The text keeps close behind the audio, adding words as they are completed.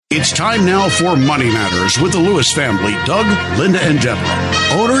It's time now for Money Matters with the Lewis family, Doug, Linda, and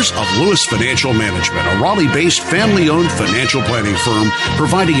Deborah, owners of Lewis Financial Management, a Raleigh-based family-owned financial planning firm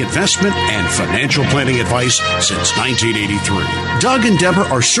providing investment and financial planning advice since 1983. Doug and Deborah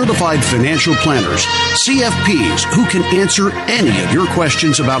are certified financial planners, CFPs, who can answer any of your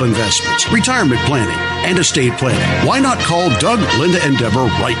questions about investments, retirement planning, and estate planning. Why not call Doug, Linda, and Deborah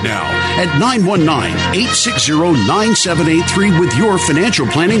right now at 919-860-9783 with your financial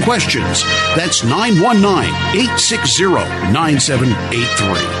planning questions. That's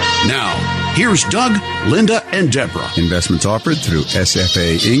 919-860-9783. Now, here's Doug, Linda, and Deborah. Investments offered through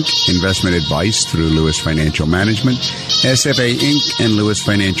SFA Inc. Investment advice through Lewis Financial Management. SFA Inc. and Lewis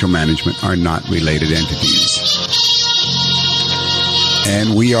Financial Management are not related entities.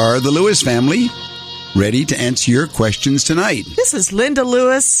 And we are the Lewis family, ready to answer your questions tonight. This is Linda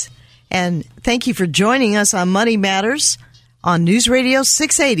Lewis, and thank you for joining us on Money Matters on News Radio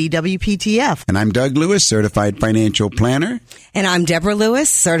 680 WPTF. And I'm Doug Lewis, certified financial planner. And I'm Deborah Lewis,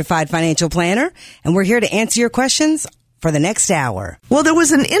 certified financial planner. And we're here to answer your questions for the next hour. Well, there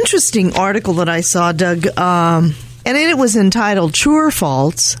was an interesting article that I saw, Doug, and it was entitled True or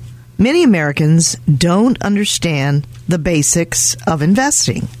False? Many Americans don't understand the basics of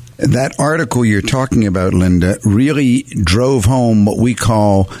investing. That article you're talking about, Linda, really drove home what we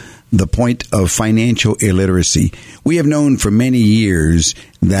call the point of financial illiteracy. We have known for many years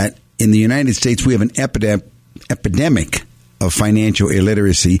that in the United States we have an epidemic of financial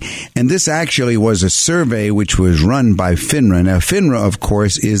illiteracy, and this actually was a survey which was run by FINRA. Now, FINRA, of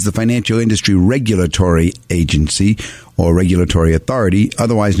course, is the Financial Industry Regulatory Agency or Regulatory Authority,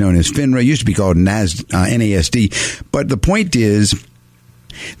 otherwise known as FINRA. It used to be called NASD. But the point is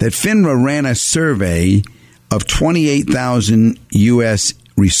that FINRA ran a survey of 28,000 U.S.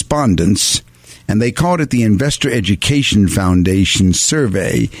 respondents, and they called it the Investor Education Foundation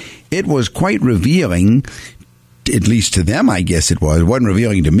Survey. It was quite revealing, at least to them, I guess it was. It wasn't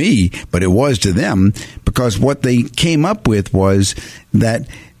revealing to me, but it was to them, because what they came up with was that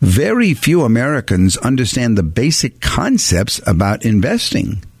very few Americans understand the basic concepts about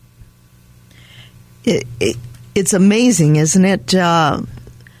investing. It's amazing, isn't it?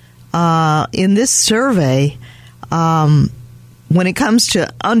 In this survey, when it comes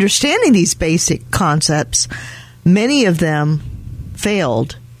to understanding these basic concepts, many of them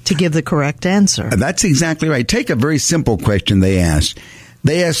failed to give the correct answer. That's exactly right. Take a very simple question they asked.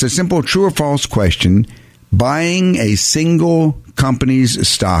 They asked a simple true or false question. Buying a single company's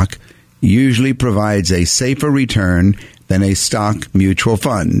stock usually provides a safer return than a stock mutual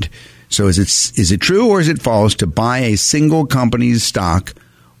fund. So is it true or is it false to buy a single company's stock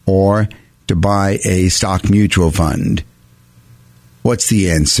or to buy a stock mutual fund? What's the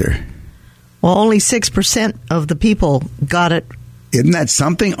answer? Well, only 6% of the people got it. Isn't that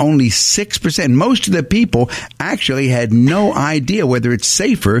something? Only 6%. Most of the people actually had no idea whether it's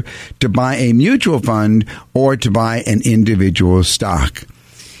safer to buy a mutual fund or to buy an individual stock.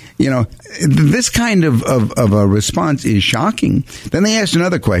 You know, this kind of a response is shocking. Then they asked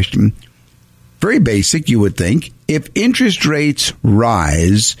another question. Very basic, you would think. If interest rates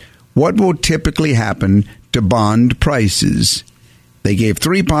rise, what will typically happen to bond prices? They gave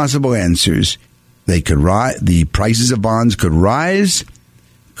three possible answers. They could the prices of bonds could rise,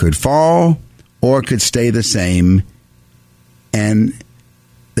 could fall, or could stay the same. And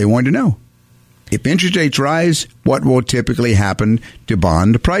they wanted to know, if interest rates rise, what will typically happen to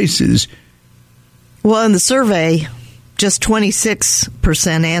bond prices? Well, in the survey, just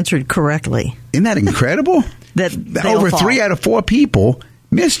 26% answered correctly. Isn't that incredible? that over 3 out of 4 people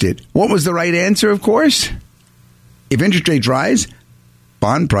missed it. What was the right answer, of course? If interest rates rise,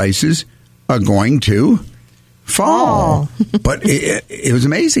 bond prices are going to fall. But it was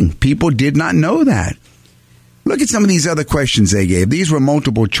amazing. People did not know that. Look at some of these other questions they gave. These were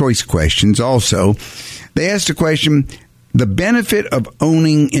multiple choice questions also. They asked a question, the benefit of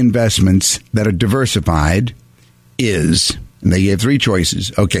owning investments that are diversified is, and they gave 3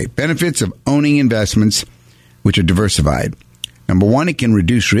 choices. Okay, benefits of owning investments which are diversified. Number 1, it can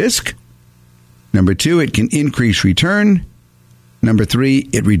reduce risk. Number 2, it can increase return. Number 3,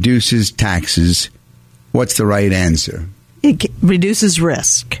 it reduces taxes. What's the right answer? It reduces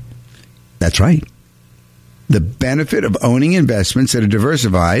risk. That's right. The benefit of owning investments that are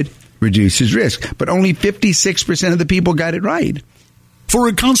diversified reduces risk. But only 56% of the people got it right. For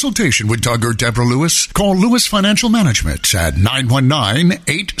a consultation with Doug or Deborah Lewis, call Lewis Financial Management at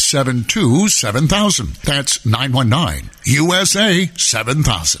 919-872-7000. That's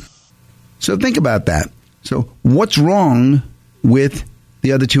 919-USA-7000. So think about that. So what's wrong with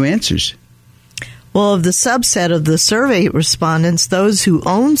the other 2 answers? Well, of the subset of the survey respondents, those who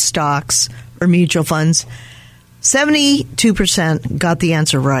own stocks or mutual funds, 72% got the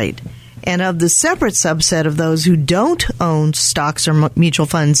answer right. And of the separate subset of those who don't own stocks or mutual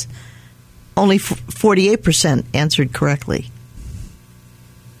funds, only 48% answered correctly.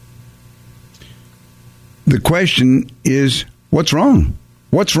 The question is, what's wrong?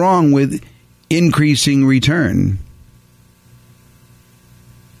 What's wrong with increasing return?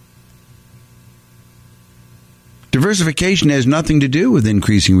 Diversification has nothing to do with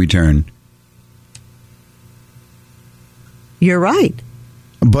increasing return. You're right.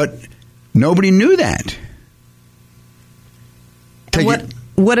 But nobody knew that.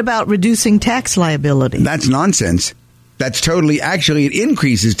 What about reducing tax liability? That's nonsense. That's actually, it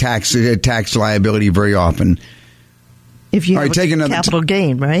increases tax liability very often. If you have a capital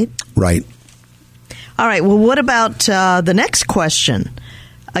gain, right? Right. All right. Well, what about the next question?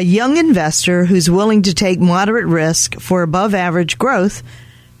 A young investor who's willing to take moderate risk for above average growth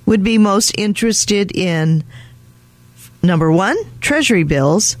would be most interested in, number 1, Treasury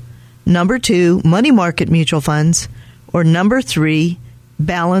bills, number 2, money market mutual funds, or number 3,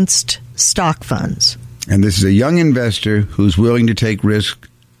 balanced stock funds. And this is a young investor who's willing to take risk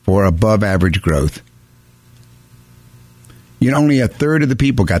for above average growth. Only a third of the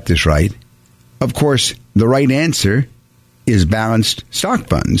people got this right. Of course, the right answer is balanced stock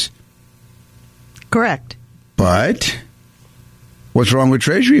funds. Correct. But what's wrong with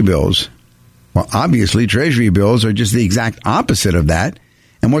Treasury bills? Well, obviously, Treasury bills are just the exact opposite of that.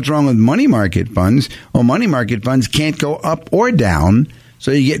 And what's wrong with money market funds? Well, money market funds can't go up or down,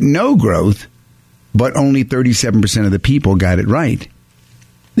 so you get no growth, but only 37% of the people got it right.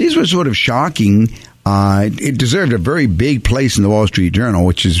 These were sort of shocking. It deserved a very big place in the Wall Street Journal,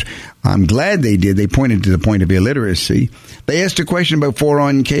 which is, I'm glad they did. They pointed to the point of illiteracy. They asked a question about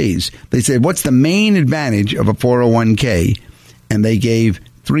 401ks. They said, what's the main advantage of a 401k? And they gave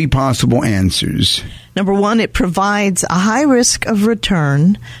 3 possible answers. Number 1, it provides a high risk of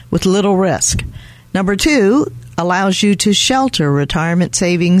return with little risk. Number 2, allows you to shelter retirement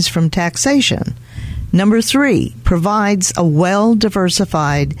savings from taxation. Number 3, provides a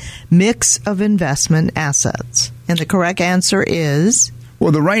well-diversified mix of investment assets. And the correct answer is?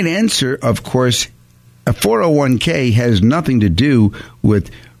 Well, the right answer, of course, a 401k has nothing to do with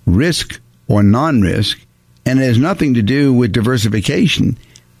risk or non-risk, and it has nothing to do with diversification.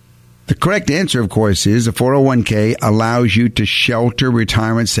 The correct answer, of course, is a 401k allows you to shelter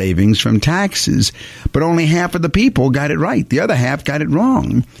retirement savings from taxes, but only half of the people got it right. The other half got it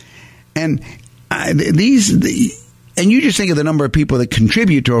wrong. And and you just think of the number of people that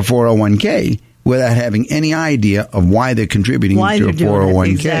contribute to a 401k without having any idea of why they're contributing to a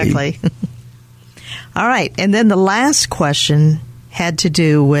 401k. Exactly. All right. And then the last question had to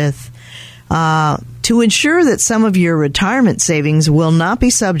do with to ensure that some of your retirement savings will not be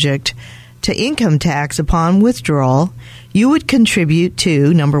subject to income tax upon withdrawal, you would contribute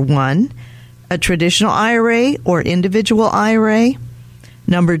to, number 1, a traditional IRA or individual IRA,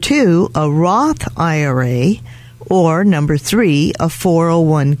 number 2, a Roth IRA, or number 3, a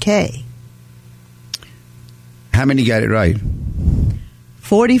 401k. How many got it right?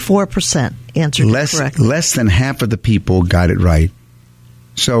 44% answered correctly. Less than half of the people got it right.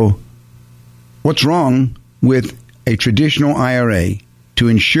 So what's wrong with a traditional IRA to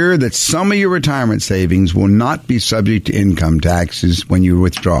ensure that some of your retirement savings will not be subject to income taxes when you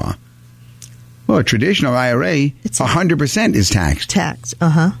withdraw? Well, a traditional IRA, 100% is taxed. Taxed,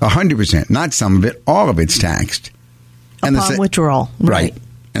 100%, not some of it, all of it's taxed. Upon withdrawal. Right.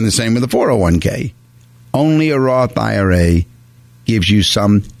 And the same with the 401k. Only a Roth IRA gives you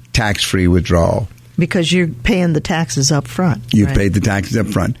some tax-free withdrawal. Because you're paying the taxes up front. You've paid the taxes up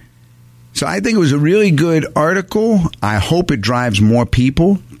front. So I think it was a really good article. I hope it drives more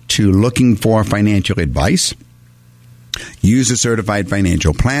people to looking for financial advice. Use a certified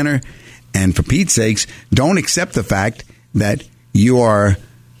financial planner. And for Pete's sakes, don't accept the fact that you are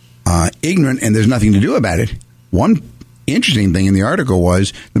ignorant and there's nothing to do about it. One interesting thing in the article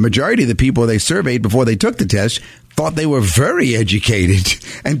was the majority of the people they surveyed before they took the test thought they were very educated,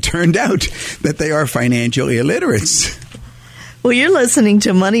 and turned out that they are financial illiterates. Well, you're listening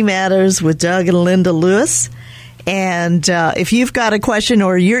to Money Matters with Doug and Linda Lewis. And if you've got a question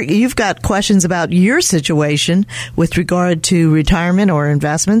or you've got questions about your situation with regard to retirement or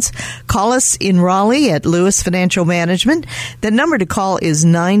investments, call us in Raleigh at Lewis Financial Management. The number to call is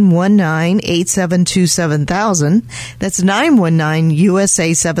 919-872-7000. That's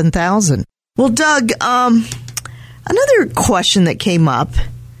 919-USA-7000. Well, Doug, another question that came up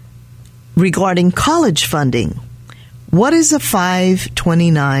regarding college funding. What is a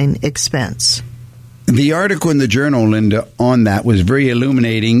 529 expense? The article in the Journal, Linda, on that was very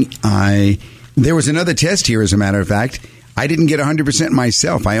illuminating. There was another test here, as a matter of fact. I didn't get 100%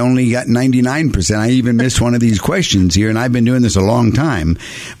 myself. I only got 99%. I even missed one of these questions here, and I've been doing this a long time.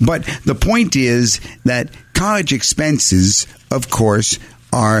 But the point is that college expenses, of course,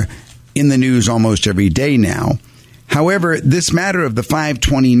 are in the news almost every day now. However, this matter of the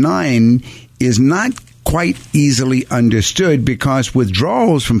 529 is not quite easily understood because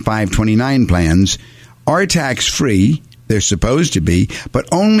withdrawals from 529 plans are tax-free. They're supposed to be, but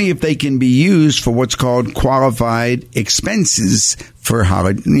only if they can be used for what's called qualified expenses for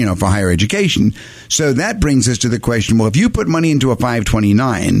higher education. So that brings us to the question, well, if you put money into a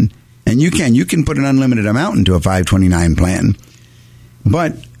 529, and you can put an unlimited amount into a 529 plan,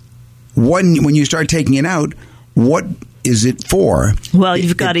 but when you start taking it out, what is it for? Well,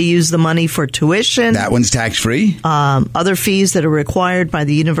 you've got to use the money for tuition. That one's tax-free. Other fees that are required by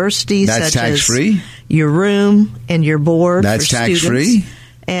the university, that's such tax-free. as your room and your board. That's for tax-free. Students.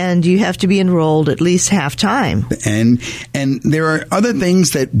 And you have to be enrolled at least half-time. And there are other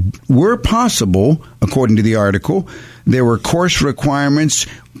things that were possible, according to the article. There were course requirements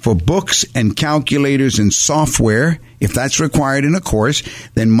for books and calculators and software. If that's required in a course,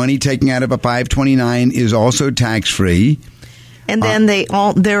 then money taken out of a 529 is also tax-free. And then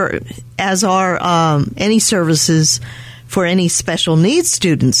as are any services for any special needs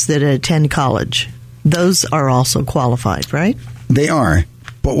students that attend college. Those are also qualified, right? They are.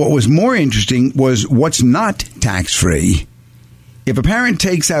 But what was more interesting was what's not tax-free. If a parent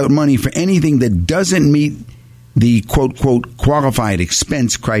takes out money for anything that doesn't meet the quote qualified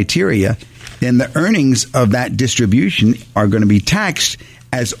expense criteria, then the earnings of that distribution are going to be taxed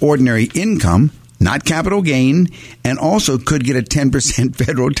as ordinary income, not capital gain, and also could get a 10%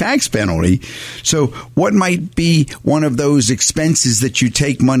 federal tax penalty. So what might be one of those expenses that you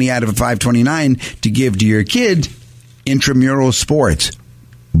take money out of a 529 to give to your kid? Intramural sports.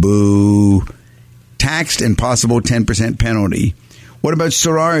 Boo. Taxed and possible 10% penalty. What about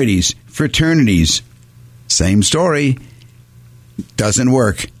sororities, fraternities? Same story. Doesn't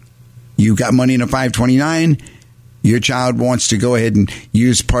work. You got money in a 529. Your child wants to go ahead and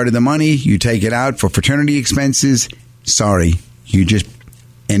use part of the money. You take it out for fraternity expenses. Sorry, you just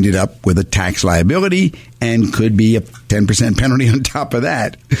ended up with a tax liability and could be a 10% penalty on top of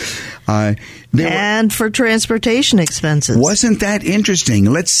that. And for transportation expenses. Wasn't that interesting?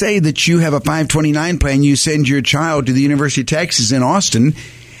 Let's say that you have a 529 plan. You send your child to the University of Texas in Austin,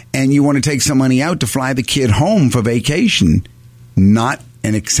 and you want to take some money out to fly the kid home for vacation. Not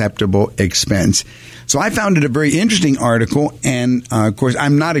an acceptable expense. So I found it a very interesting article, and of course,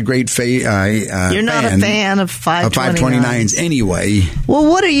 I'm not a great You're not a fan of 529s anyway. Well,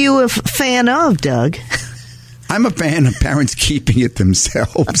 what are you a fan of, Doug? I'm a fan of parents keeping it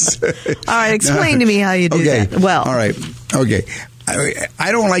themselves. All right, explain to me how you do that. Well, all right, okay.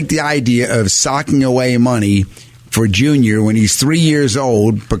 I don't like the idea of socking away money for Junior when he's 3 years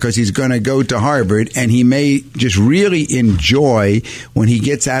old because he's going to go to Harvard, and he may just really enjoy when he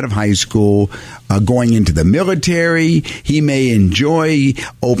gets out of high school going into the military. He may enjoy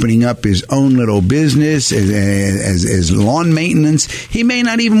opening up his own little business as lawn maintenance. He may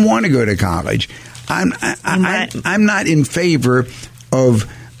not even want to go to college. I'm not in favor of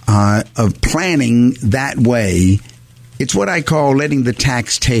planning that way. It's what I call letting the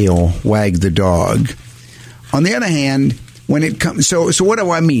tax tail wag the dog. On the other hand, when it comes, so what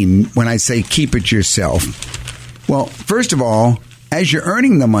do I mean when I say keep it yourself? Well, first of all, as you're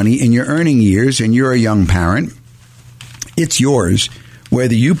earning the money in your earning years and you're a young parent, it's yours.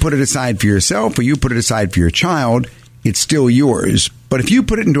 Whether you put it aside for yourself or you put it aside for your child, it's still yours. But if you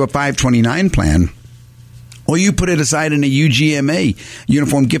put it into a 529 plan, or you put it aside in a UGMA,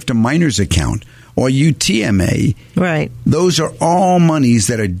 Uniform Gift of Minors account, or UTMA. Right. Those are all monies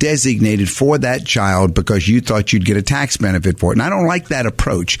that are designated for that child because you thought you'd get a tax benefit for it. And I don't like that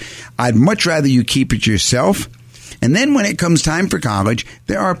approach. I'd much rather you keep it yourself. And then when it comes time for college,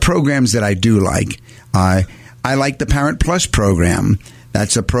 there are programs that I do like. I like the Parent Plus program.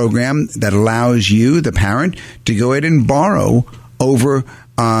 That's a program that allows you, the parent, to go ahead and borrow over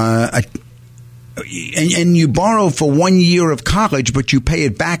and you borrow for 1 year of college, but you pay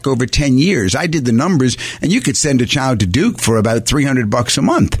it back over 10 years. I did the numbers, and you could send a child to Duke for about $300 a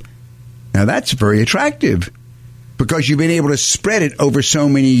month. Now, that's very attractive because you've been able to spread it over so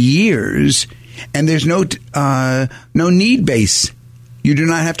many years, and there's no need base. You do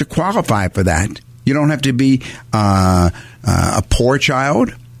not have to qualify for that. You don't have to be a poor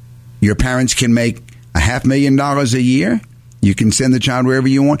child. Your parents can make $500,000 a year. You can send the child wherever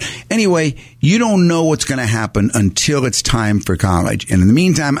you want. Anyway, you don't know what's going to happen until it's time for college. And in the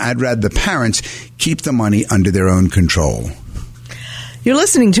meantime, I'd rather the parents keep the money under their own control. You're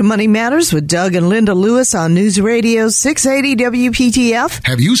listening to Money Matters with Doug and Linda Lewis on News Radio 680 WPTF.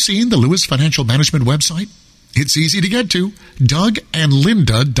 Have you seen the Lewis Financial Management website? It's easy to get to.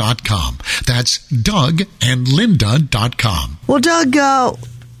 DougAndLinda.com. That's DougAndLinda.com. Well, Doug,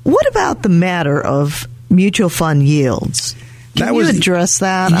 what about the matter of mutual fund yields? Can you address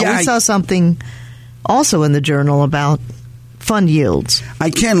that? Yeah, we saw something also in the Journal about fund yields. I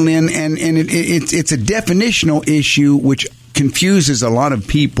can, Lynn, and it's a definitional issue which confuses a lot of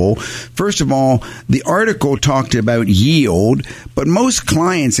people. First of all, the article talked about yield, but most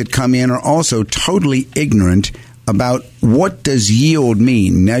clients that come in are also totally ignorant about what does yield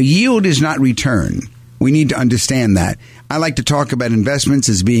mean. Now, yield is not return. We need to understand that. I like to talk about investments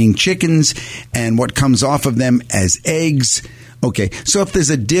as being chickens and what comes off of them as eggs. Okay, so if there's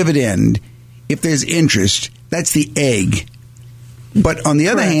a dividend, if there's interest, that's the egg. But on the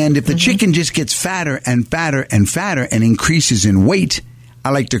other hand, if the chicken just gets fatter and fatter and fatter and increases in weight, I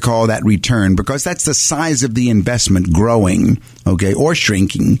like to call that return because that's the size of the investment growing, okay, or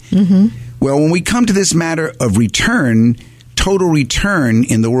shrinking. Well, when we come to this matter of return, total return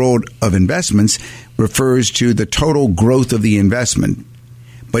in the world of investments refers to the total growth of the investment.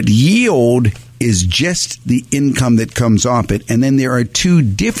 But yield is just the income that comes off it. And then there are two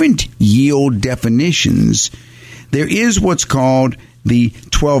different yield definitions. There is what's called the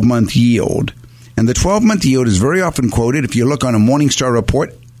 12-month yield. And the 12-month yield is very often quoted if you look on a Morningstar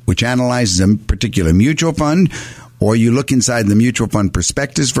report, which analyzes a particular mutual fund, or you look inside the mutual fund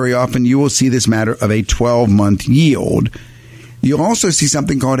prospectus very often, you will see this matter of a 12-month yield. You'll also see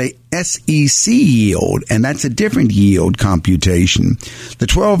something called a SEC yield, and that's a different yield computation. The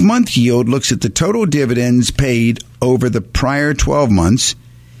 12-month yield looks at the total dividends paid over the prior 12 months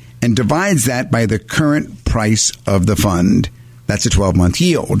and divides that by the current price of the fund. That's a 12-month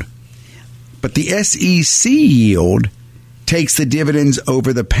yield. But the SEC yield takes the dividends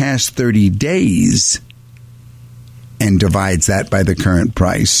over the past 30 days and divides that by the current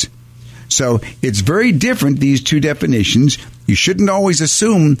price. So it's very different, these two definitions. You shouldn't always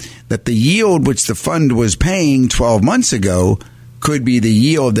assume that the yield which the fund was paying 12 months ago could be the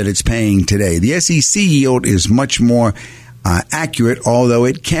yield that it's paying today. The SEC yield is much more accurate, although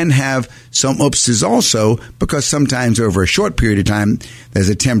it can have some oopses also, because sometimes over a short period of time, there's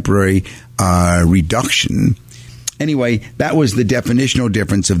a temporary reduction. Anyway, that was the definitional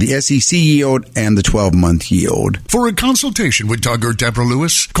difference of the SEC yield and the 12-month yield. For a consultation with Doug or Deborah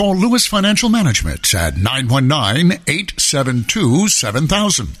Lewis, call Lewis Financial Management at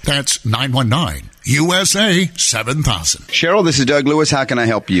 919-872-7000. That's 919-USA-7000. Cheryl, this is Doug Lewis. How can I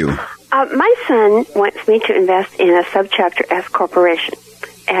help you? My son wants me to invest in a subchapter S corporation,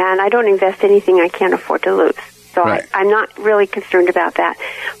 and I don't invest anything I can't afford to lose. So right. I'm not really concerned about that,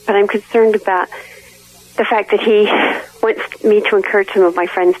 but I'm concerned about the fact that he wants me to encourage some of my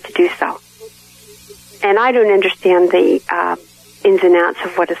friends to do so. And I don't understand the ins and outs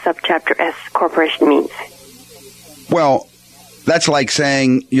of what a subchapter S corporation means. Well, that's like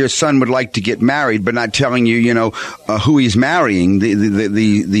saying your son would like to get married, but not telling you, who he's marrying.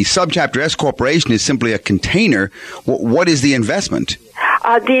 The subchapter S corporation is simply a container. What is the investment?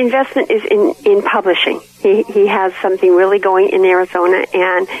 The investment is in publishing. He has something really going in Arizona,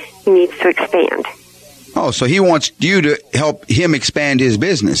 and he needs to expand. Oh, so he wants you to help him expand his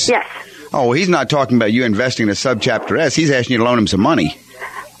business? Yes. Oh, well, he's not talking about you investing in a subchapter S. He's asking you to loan him some money.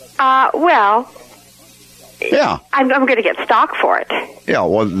 Well... Yeah. I'm going to get stock for it. Yeah,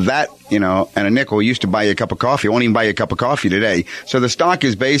 well, that, and a nickel used to buy you a cup of coffee. It won't even buy you a cup of coffee today. So the stock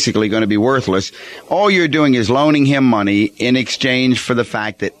is basically going to be worthless. All you're doing is loaning him money in exchange for the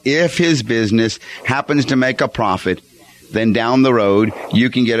fact that if his business happens to make a profit, then down the road,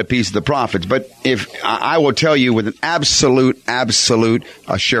 you can get a piece of the profits. But if I will tell you with an absolute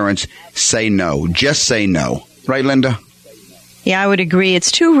assurance, say no. Just say no. Right, Linda? Yeah, I would agree.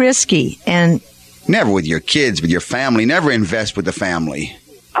 It's too risky. And never with your kids, with your family. Never invest with the family.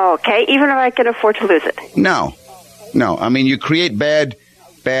 Okay, even if I can afford to lose it. No. I mean, you create bad.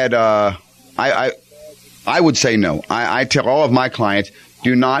 I would say no. I tell all of my clients,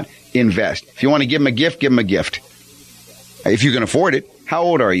 do not invest. If you want to give them a gift, give them a gift. If you can afford it. How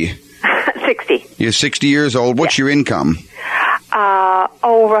old are you? 60. You're 60 years old. What's your income?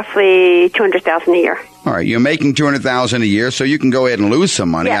 Roughly $200,000 a year. All right, you're making $200,000 a year, so you can go ahead and lose some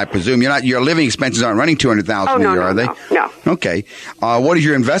money. Yes. I presume your living expenses aren't running $200,000 a year, are they? No. Okay. What does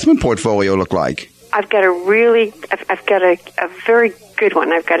your investment portfolio look like? I've got a very good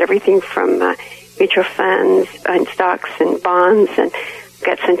one. I've got everything from mutual funds and stocks and bonds, and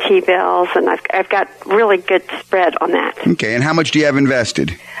got some T-bills, and I've got really good spread on that. Okay, and how much do you have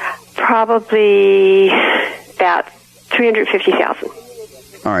invested? Probably about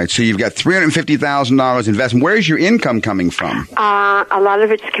 $350,000. All right, so you've got $350,000 investment. Where's your income coming from? A lot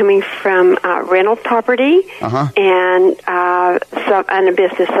of it's coming from rental property and a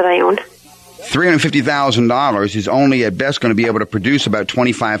business that I own. $350,000 is only at best going to be able to produce about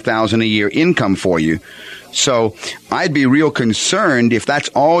 $25,000 a year income for you. So I'd be real concerned if that's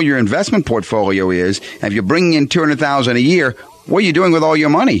all your investment portfolio is. And if you're bringing in $200,000 a year, what are you doing with all your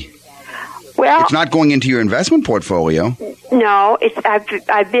money? Well, it's not going into your investment portfolio. No,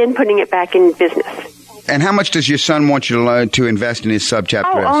 I've been putting it back in business. And how much does your son want you to invest in his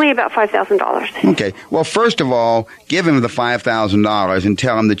subchapter? Oh, only about $5,000. Okay. Well, first of all, give him the $5,000 and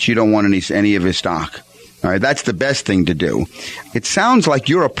tell him that you don't want any of his stock. All right, that's the best thing to do. It sounds like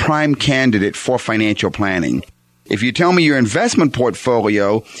you're a prime candidate for financial planning. If you tell me your investment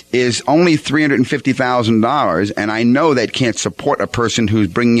portfolio is only $350,000, and I know that can't support a person who's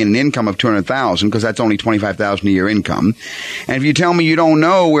bringing in an income of $200,000 because that's only $25,000 a year income, and if you tell me you don't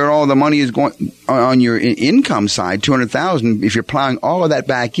know where all the money is going on your income side, $200,000, if you're plowing all of that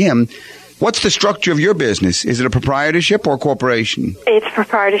back in, what's the structure of your business? Is it a proprietorship or a corporation? It's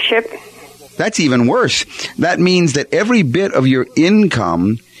proprietorship. That's even worse. That means that every bit of your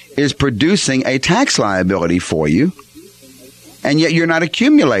income is producing a tax liability for you, and yet you're not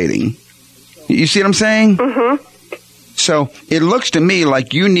accumulating. You see what I'm saying? Mm-hmm. So it looks to me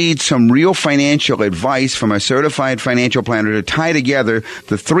like you need some real financial advice from a certified financial planner to tie together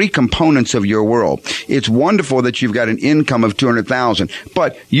the three components of your world. It's wonderful that you've got an income of $200,000,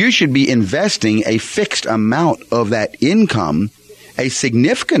 but you should be investing a fixed amount of that income, a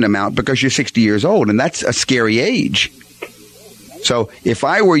significant amount, because you're 60 years old, and that's a scary age. So if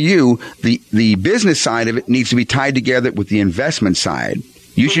I were you, the business side of it needs to be tied together with the investment side.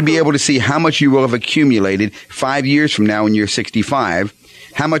 You should be able to see how much you will have accumulated 5 years from now when you're 65,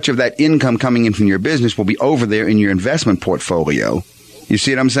 how much of that income coming in from your business will be over there in your investment portfolio. You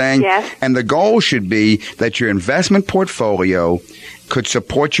see what I'm saying? Yes. And the goal should be that your investment portfolio could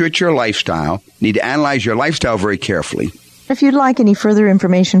support you at your lifestyle. You need to analyze your lifestyle very carefully. If you'd like any further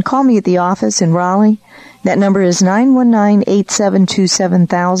information, call me at the office in Raleigh. That number is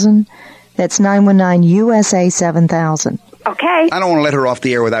 919-872-7000. That's 919-USA-7000. Okay. I don't want to let her off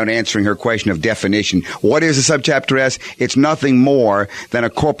the air without answering her question of definition. What is a subchapter S? It's nothing more than a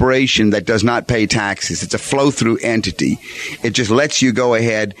corporation that does not pay taxes. It's a flow-through entity. It just lets you go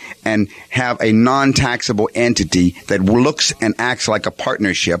ahead and have a non-taxable entity that looks and acts like a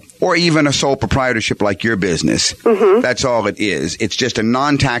partnership or even a sole proprietorship like your business. Mm-hmm. That's all it is. It's just a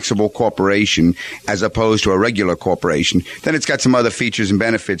non-taxable corporation as opposed to a regular corporation. Then it's got some other features and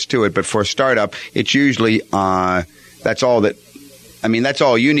benefits to it, but for a startup, it's usually that's all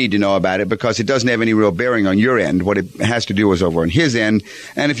you need to know about it, because it doesn't have any real bearing on your end. What it has to do is over on his end.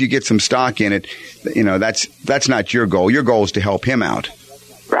 And if you get some stock in it, that's not your goal. Your goal is to help him out.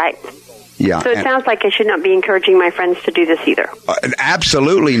 Right. Yeah. So it sounds like I should not be encouraging my friends to do this either.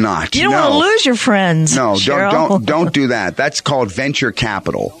 Absolutely not. You don't want to lose your friends. No, Cheryl. don't do that. That's called venture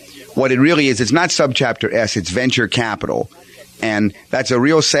capital. What it really is, it's not subchapter S, it's venture capital. And that's a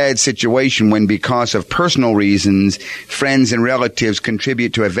real sad situation when, because of personal reasons, friends and relatives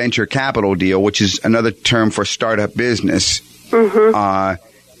contribute to a venture capital deal, which is another term for startup business.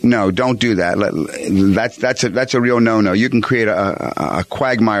 Mm-hmm. No, don't do that. That's a real no-no. You can create a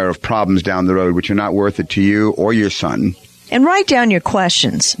quagmire of problems down the road, which are not worth it to you or your son. And write down your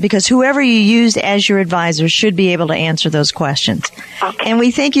questions, because whoever you used as your advisor should be able to answer those questions. Okay. And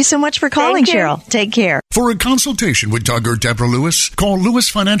we thank you so much for calling, Cheryl. Take care. For a consultation with Doug or Deborah Lewis, call Lewis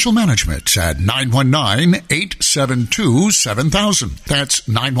Financial Management at 919-872-7000. That's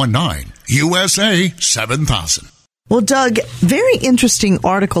 919-USA-7000. Well, Doug, very interesting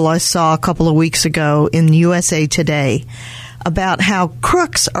article I saw a couple of weeks ago in USA Today about how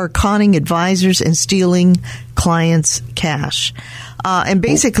crooks are conning advisors and stealing clients' cash. And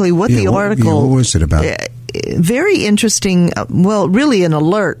basically what the article... what was it about? Very interesting, really an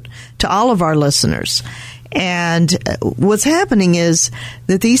alert to all of our listeners. And what's happening is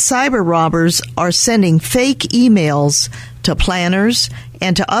that these cyber robbers are sending fake emails to planners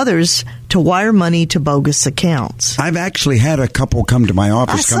and to others to wire money to bogus accounts. I've actually had a couple come to my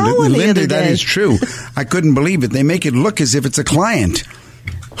office. I saw one the other day. That is true. I couldn't believe it. They make it look as if it's a client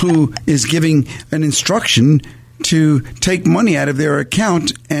who is giving an instruction to take money out of their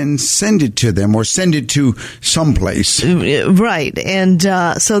account and send it to them or send it to someplace. Right. And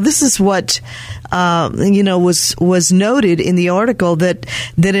so this is what was noted in the article that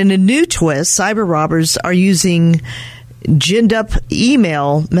in a new twist, cyber robbers are using ginned up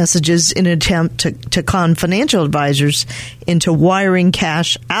email messages in an attempt to con financial advisors into wiring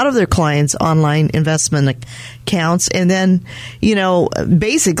cash out of their clients' online investment accounts. And then,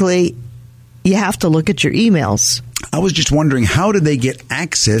 basically you have to look at your emails. I was just wondering, how do they get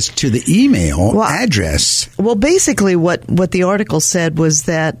access to the email address? Well, basically what the article said was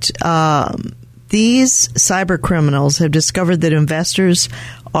that these cyber criminals have discovered that investors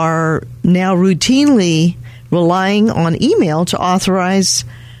are now routinely relying on email to authorize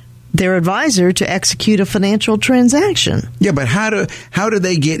their advisor to execute a financial transaction. Yeah, but how do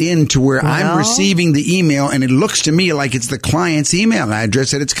they get into where I'm receiving the email and it looks to me like it's the client's email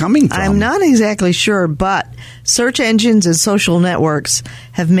address that it's coming from? I'm not exactly sure, but search engines and social networks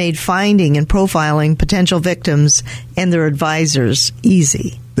have made finding and profiling potential victims and their advisors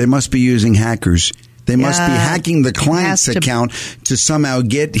easy. They must be using hackers. They must be hacking the client's account to somehow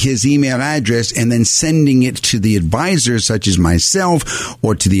get his email address and then sending it to the advisor, such as myself,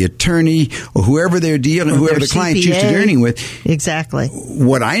 or to the attorney, or whoever they're dealing, whoever the client chooses to dealing with. Exactly.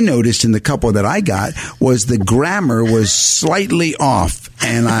 What I noticed in the couple that I got was the grammar was slightly off,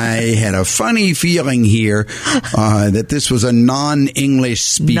 and I had a funny feeling here that this was a non-English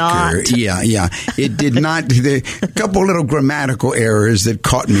speaker. Not. Yeah. It did not. A couple little grammatical errors that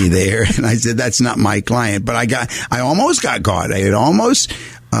caught me there, and I said, "That's not my client," but I almost got caught. I had almost.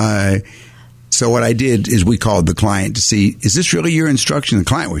 So what I did is we called the client to see, is this really your instruction? The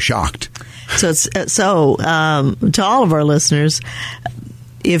client was shocked. So to all of our listeners,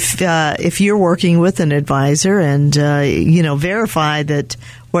 if you're working with an advisor and verify that,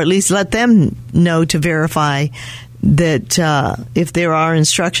 or at least let them know to verify that if there are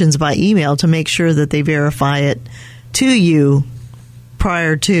instructions by email, to make sure that they verify it to you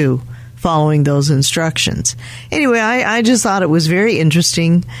prior to following those instructions. Anyway, I just thought it was very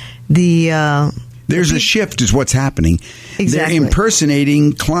interesting. There's a shift is what's happening. Exactly. They're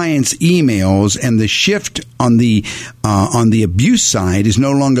impersonating clients' emails, and the shift on the abuse side is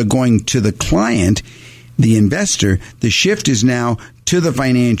no longer going to the client, the investor. The shift is now to the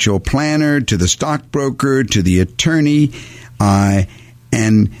financial planner, to the stockbroker, to the attorney,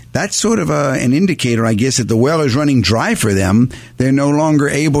 and that's sort of an indicator, I guess, that the well is running dry for them. They're no longer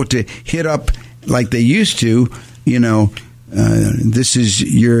able to hit up like they used to, this is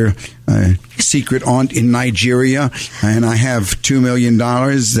your secret aunt in Nigeria, and I have $2 million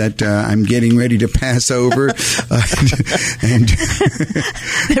that I'm getting ready to pass over. And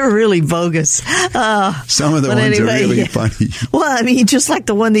they're really bogus. Some of the ones are really funny. Well, I mean, just like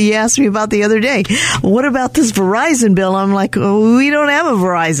the one that you asked me about the other day. What about this Verizon bill? I'm like, we don't have a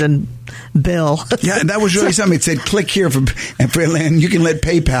Verizon bill. Yeah, that was really something. It said, click here and you can let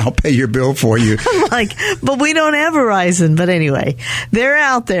PayPal pay your bill for you. I'm like, but we don't have Verizon. But anyway, they're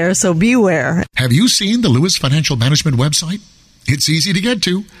out there, so beware. Have you seen the Lewis Financial Management website? It's easy to get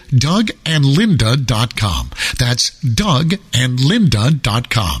to. DougAndLinda.com. That's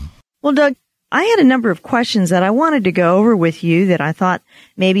DougAndLinda.com. Well, Doug, I had a number of questions that I wanted to go over with you that I thought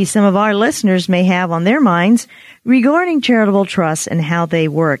maybe some of our listeners may have on their minds regarding charitable trusts and how they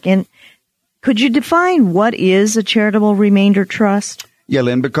work. And could you define what is a charitable remainder trust? Yeah,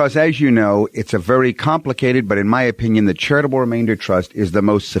 Lynn, because as you know, it's a very complicated, but in my opinion, the charitable remainder trust is the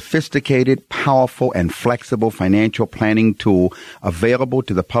most sophisticated, powerful, and flexible financial planning tool available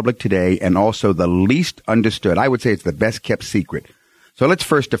to the public today, and also the least understood. I would say it's the best kept secret. So let's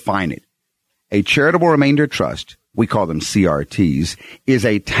first define it. A charitable remainder trust, we call them CRTs, is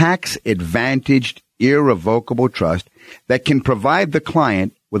a tax-advantaged, irrevocable trust that can provide the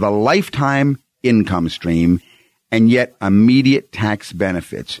client with a lifetime income stream and yet immediate tax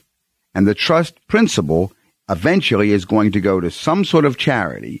benefits. And the trust principal eventually is going to go to some sort of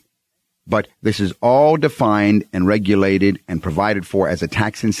charity, but this is all defined and regulated and provided for as a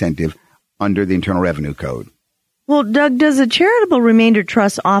tax incentive under the Internal Revenue Code. Well, Doug, does a charitable remainder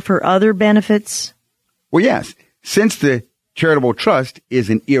trust offer other benefits? Well, yes. Since the charitable trust is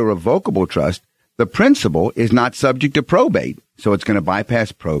an irrevocable trust, the principal is not subject to probate, so it's going to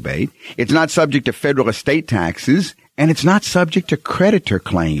bypass probate. It's not subject to federal estate taxes, and it's not subject to creditor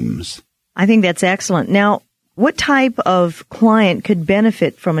claims. I think that's excellent. Now, what type of client could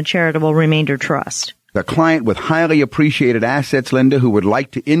benefit from a charitable remainder trust? The client with highly appreciated assets, Linda, who would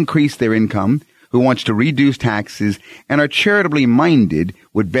like to increase their income, who wants to reduce taxes, and are charitably minded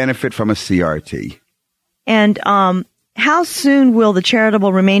would benefit from a CRT. And how soon will the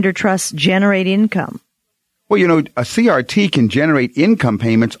charitable remainder trust generate income? Well, a CRT can generate income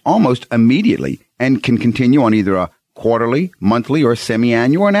payments almost immediately and can continue on either a quarterly, monthly, or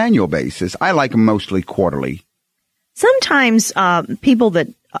semi-annual or an annual basis. I like them mostly quarterly. Sometimes people that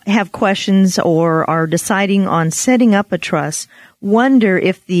have questions or are deciding on setting up a trust wonder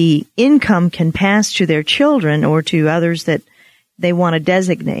if the income can pass to their children or to others that they want to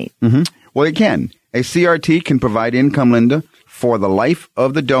designate. Mm-hmm. Well, it can. A CRT can provide income, Linda, for the life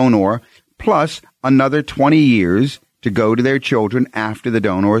of the donor, plus another 20 years to go to their children after the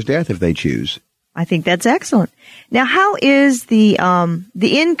donor's death if they choose. I think that's excellent. Now, how is the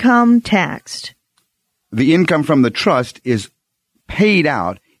income taxed? The income from the trust is paid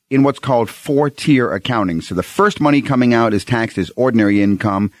out in what's called 4-tier accounting. So the first money coming out is taxed as ordinary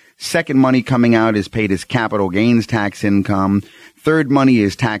income. Second money coming out is paid as capital gains tax income. Third money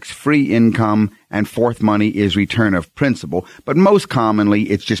is tax-free income. And fourth money is return of principal. But most commonly,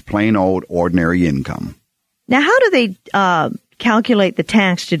 it's just plain old ordinary income. Now, how do they calculate the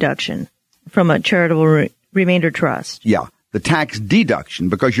tax deduction from a charitable remainder trust? Yeah. The tax deduction,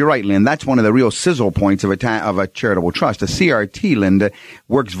 because you're right, Lynn, that's one of the real sizzle points of a charitable trust. A CRT, Linda,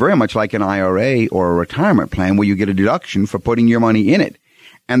 works very much like an IRA or a retirement plan where you get a deduction for putting your money in it.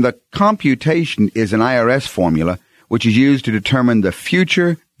 And the computation is an IRS formula, which is used to determine the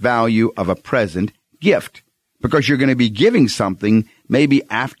future value of a present gift. Because you're going to be giving something maybe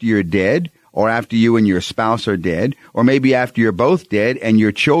after you're dead, or after you and your spouse are dead, or maybe after you're both dead and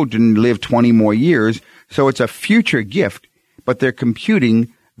your children live 20 more years. So it's a future gift. But they're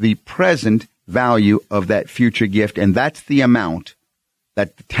computing the present value of that future gift, and that's the amount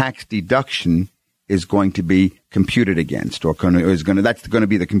that the tax deduction is going to be computed against, that's going to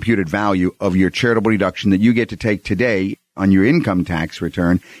be the computed value of your charitable deduction that you get to take today on your income tax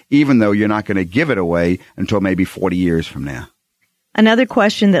return, even though you're not going to give it away until maybe 40 years from now. Another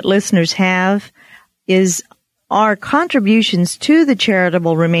question that listeners have is, are contributions to the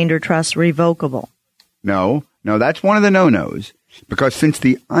charitable remainder trust revocable? No, that's one of the no-nos, because since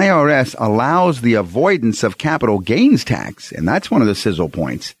the IRS allows the avoidance of capital gains tax, and that's one of the sizzle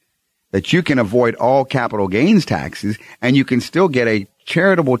points, that you can avoid all capital gains taxes and you can still get a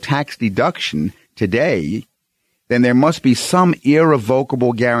charitable tax deduction today, then there must be some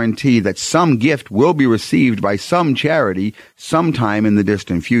irrevocable guarantee that some gift will be received by some charity sometime in the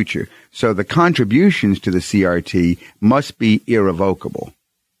distant future. So the contributions to the CRT must be irrevocable.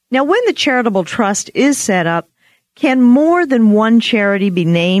 Now, when the charitable trust is set up, can more than one charity be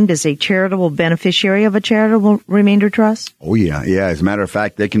named as a charitable beneficiary of a charitable remainder trust? Oh, yeah. As a matter of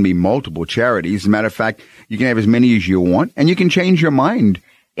fact, there can be multiple charities. As a matter of fact, you can have as many as you want, and you can change your mind.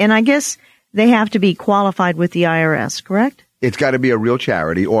 And I guess they have to be qualified with the IRS, correct? It's got to be a real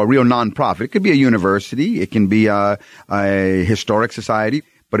charity or a real nonprofit. It could be a university. It can be a historic society,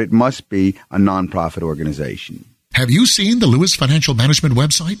 but it must be a nonprofit organization. Have you seen the Lewis Financial Management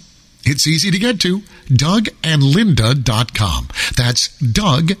website? It's easy to get to. DougAndLinda.com. That's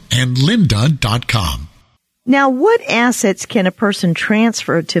DougAndLinda.com. Now, what assets can a person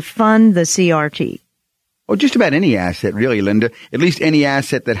transfer to fund the CRT? Well, just about any asset, really, Linda. At least any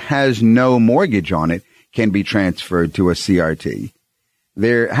asset that has no mortgage on it can be transferred to a CRT.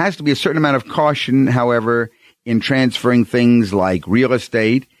 There has to be a certain amount of caution, however, in transferring things like real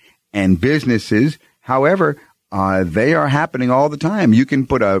estate and businesses. However, they are happening all the time. You can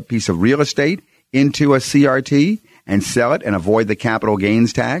put a piece of real estate into a CRT and sell it and avoid the capital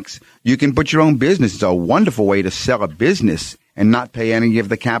gains tax. You can put your own business. It's a wonderful way to sell a business and not pay any of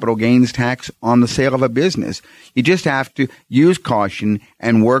the capital gains tax on the sale of a business. You just have to use caution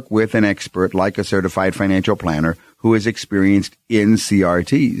and work with an expert like a certified financial planner who is experienced in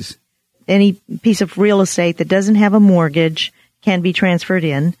CRTs. Any piece of real estate that doesn't have a mortgage can be transferred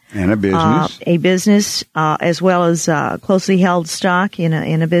in. And a business. As well as closely held stock in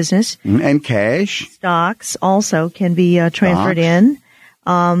a business. And cash. Stocks also can be transferred in.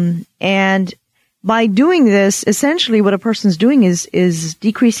 And by doing this, essentially what a person's doing is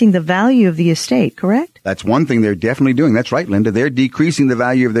decreasing the value of the estate, correct? That's one thing they're definitely doing. That's right, Linda. They're decreasing the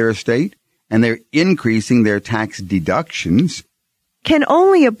value of their estate, and they're increasing their tax deductions. Can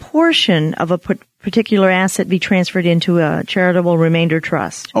only a portion of a particular asset be transferred into a charitable remainder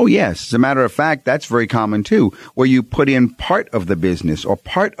trust? Oh, yes. As a matter of fact, that's very common, too, where you put in part of the business or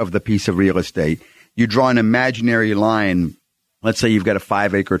part of the piece of real estate. You draw an imaginary line. Let's say you've got a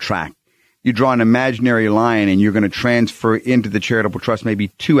 5-acre tract. You draw an imaginary line, and you're going to transfer into the charitable trust maybe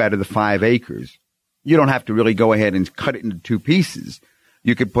 2 out of the 5 acres. You don't have to really go ahead and cut it into 2 pieces.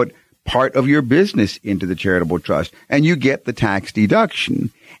 You could put part of your business into the charitable trust, and you get the tax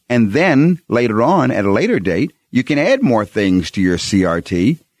deduction. And then later on, at a later date, you can add more things to your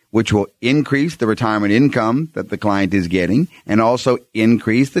CRT which will increase the retirement income that the client is getting and also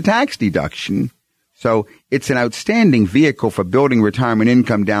increase the tax deduction. So it's an outstanding vehicle for building retirement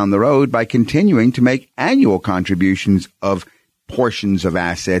income down the road by continuing to make annual contributions of portions of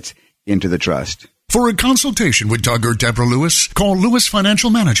assets into the trust. For a consultation with Doug or Deborah Lewis, call Lewis Financial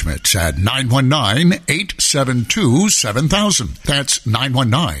Management at 919-872-7000. That's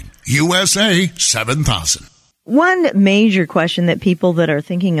 919-USA-7000. One major question that people that are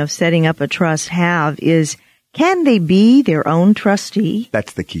thinking of setting up a trust have is, can they be their own trustee?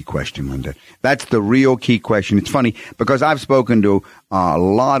 That's the key question, Linda. That's the real key question. It's funny because I've spoken to a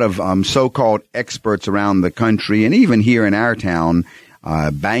lot of so-called experts around the country and even here in our town,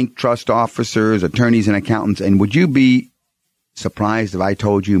 bank trust officers, attorneys, and accountants. And would you be surprised if I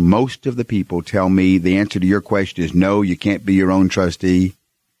told you most of the people tell me the answer to your question is no, you can't be your own trustee?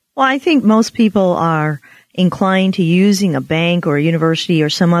 Well, I think most people are inclined to using a bank or a university or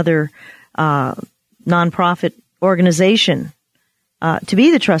some other nonprofit organization to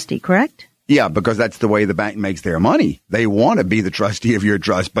be the trustee, correct? Yeah, because that's the way the bank makes their money. They want to be the trustee of your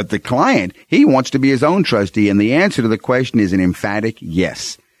trust, but the client, he wants to be his own trustee. And the answer to the question is an emphatic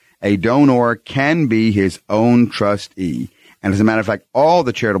yes. A donor can be his own trustee. And as a matter of fact, all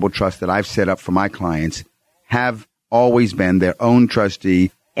the charitable trusts that I've set up for my clients have always been their own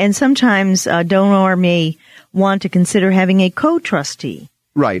trustee. And sometimes a donor may want to consider having a co-trustee.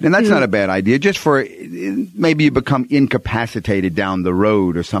 Right, and that's not a bad idea, just for maybe you become incapacitated down the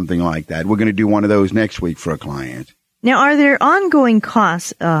road or something like that. We're going to do one of those next week for a client. Now, are there ongoing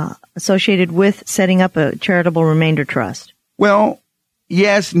costs associated with setting up a charitable remainder trust? Well,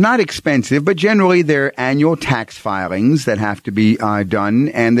 yes, not expensive, but generally there are annual tax filings that have to be done,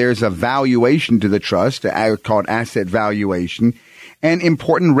 and there's a valuation to the trust called asset valuation, and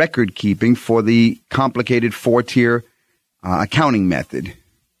important record keeping for the complicated 4-tier accounting method.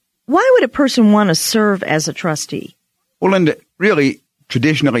 Why would a person want to serve as a trustee? Well, Linda, really,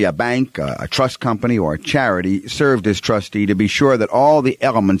 traditionally a bank, a trust company, or a charity served as trustee to be sure that all the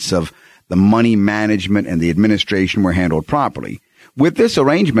elements of the money management and the administration were handled properly. With this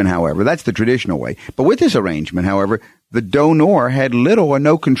arrangement, however, that's the traditional way. But with this arrangement, however, the donor had little or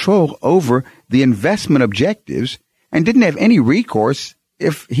no control over the investment objectives and didn't have any recourse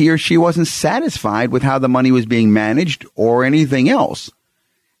if he or she wasn't satisfied with how the money was being managed or anything else.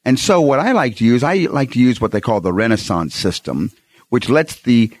 And so what I like to use what they call the Renaissance system, which lets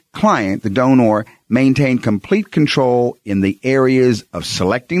the client, the donor, maintain complete control in the areas of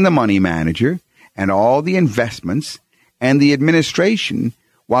selecting the money manager and all the investments and the administration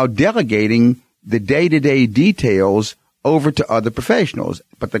while delegating the day-to-day details over to other professionals.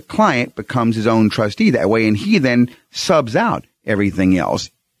 But the client becomes his own trustee that way, and he then subs out everything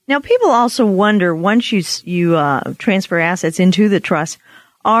else. Now, people also wonder, once you transfer assets into the trust,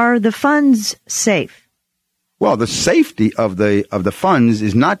 are the funds safe? Well, the safety of the funds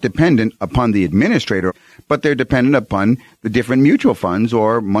is not dependent upon the administrator, but they're dependent upon the different mutual funds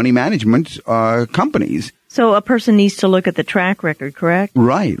or money management companies. So a person needs to look at the track record, correct?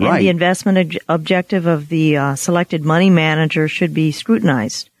 Right, and the investment objective of the selected money manager should be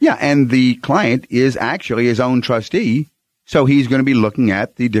scrutinized. Yeah, and the client is actually his own trustee, so he's going to be looking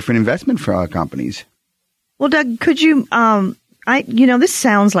at the different investment companies. Well, Doug, could you, this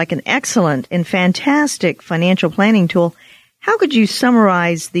sounds like an excellent and fantastic financial planning tool. How could you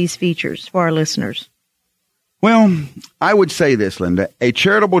summarize these features for our listeners? Well, I would say this, Linda. A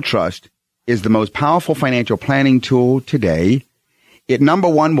charitable trust is the most powerful financial planning tool today. It, number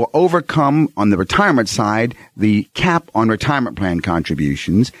one, will overcome on the retirement side the cap on retirement plan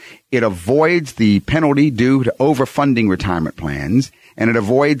contributions. It avoids the penalty due to overfunding retirement plans, and it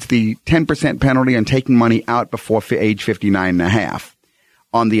avoids the 10% penalty on taking money out before age 59 and a half.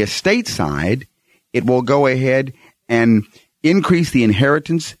 On the estate side, it will go ahead and increase the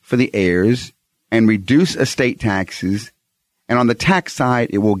inheritance for the heirs and reduce estate taxes. And on the tax side,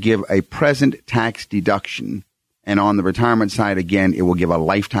 it will give a present tax deduction. And on the retirement side, again, it will give a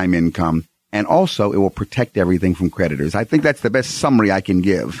lifetime income. And also, it will protect everything from creditors. I think that's the best summary I can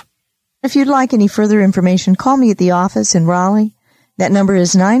give. If you'd like any further information, call me at the office in Raleigh. That number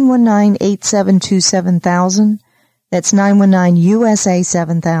is 919-872-7000. That's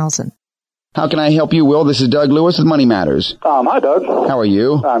 919-USA-7000. How can I help you, Will? This is Doug Lewis with Money Matters. Hi, Doug. How are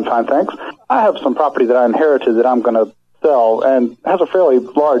you? I'm fine, thanks. I have some property that I inherited that I'm going to sell and has a fairly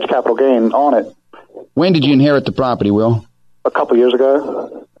large capital gain on it. When did you inherit the property, Will? A couple years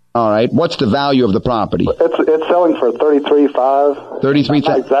ago. All right. What's the value of the property? It's selling for $33,500. $33,500. I'm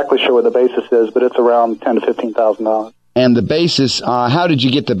not exactly sure what the basis is, but it's around $10,000 to $15,000. And the basis, how did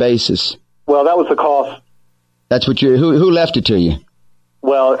you get the basis? Well, that was the cost. That's what who left it to you?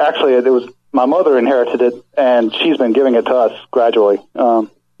 Well, actually, it was my mother inherited it, and she's been giving it to us gradually. No,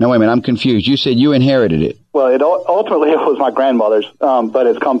 wait a minute. I'm confused. You said you inherited it. Well, ultimately it was my grandmother's, but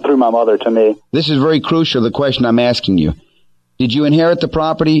it's come through my mother to me. This is very crucial, the question I'm asking you. Did you inherit the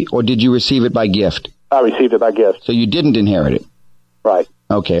property, or did you receive it by gift? I received it by gift. So you didn't inherit it? Right.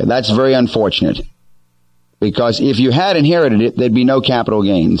 Okay, that's very unfortunate. Because if you had inherited it, there'd be no capital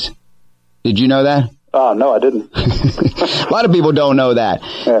gains. Did you know that? No, I didn't. A lot of people don't know that.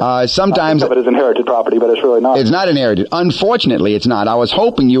 Yeah. Sometimes I think of it as inherited property, but it's really not. It's not inherited. Unfortunately, it's not. I was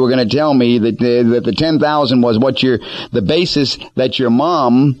hoping you were going to tell me that the $10,000 was the basis that your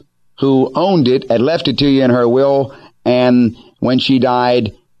mom, who owned it, had left it to you in her will, and when she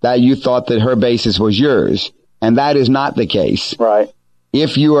died, that you thought that her basis was yours, and that is not the case. Right.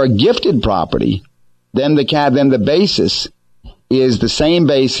 If you are gifted property, then the basis is the same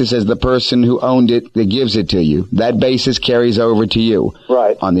basis as the person who owned it that gives it to you. That basis carries over to you.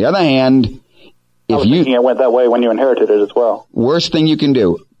 Right. On the other hand, I was thinking it went that way when you inherited it as well. Worst thing you can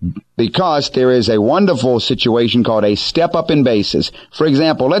do, because there is a wonderful situation called a step up in basis. For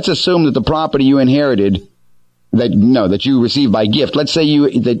example, let's assume that the property you inherited, that you received by gift, let's say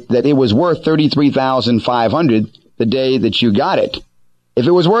that it was worth $33,500 the day that you got it. If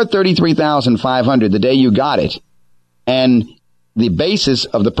it was worth $33,500 the day you got it, and the basis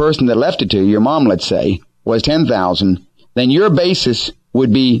of the person that left it to you, your mom, let's say, was $10,000, then your basis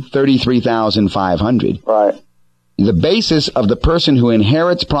would be $33,500. Right. The basis of the person who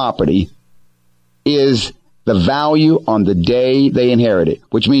inherits property is the value on the day they inherit it,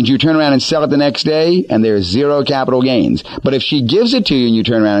 which means you turn around and sell it the next day, and there's zero capital gains. But if she gives it to you and you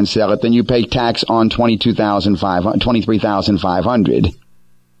turn around and sell it, then you pay tax on $23,500.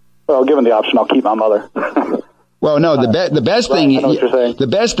 Well, given the option, I'll keep my mother. Well, no, the best thing, I know what you're saying. The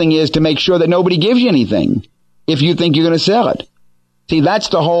best thing is to make sure that nobody gives you anything if you think you're going to sell it. See, that's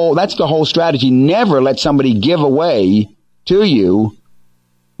the whole strategy. Never let somebody give away to you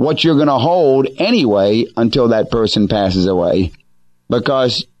what you're going to hold anyway until that person passes away,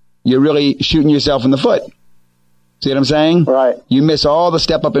 because you're really shooting yourself in the foot. See what I'm saying? Right. You miss all the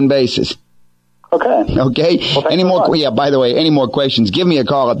step up in basis. Okay. Okay. Well, any more? Yeah. By the way, any more questions? Give me a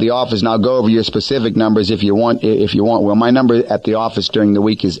call at the office, and I'll go over your specific numbers if you want. Well, my number at the office during the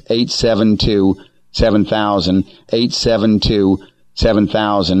week is 872-7000.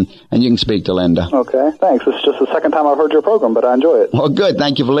 872-7000, and you can speak to Linda. Okay. Thanks. It's just the second time I've heard your program, but I enjoy it. Well, good.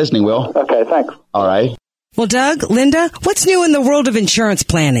 Thank you for listening, Will. Okay. Thanks. All right. Well, Doug, Linda, what's new in the world of insurance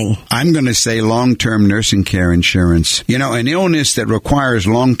planning? I'm going to say long-term nursing care insurance. You know, an illness that requires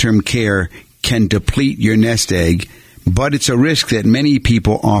long-term care can deplete your nest egg, but it's a risk that many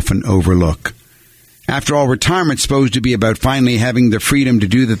people often overlook. After all, retirement's supposed to be about finally having the freedom to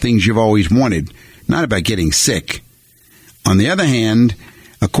do the things you've always wanted, not about getting sick. On the other hand,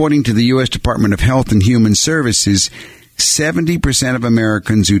 according to the U.S. Department of Health and Human Services, 70% of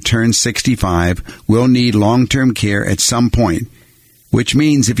Americans who turn 65 will need long-term care at some point, which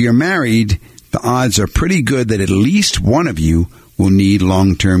means if you're married, the odds are pretty good that at least one of you will need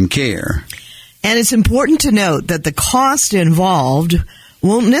long-term care. And it's important to note that the cost involved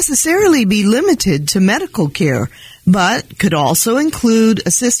won't necessarily be limited to medical care, but could also include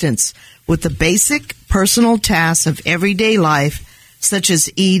assistance with the basic personal tasks of everyday life, such as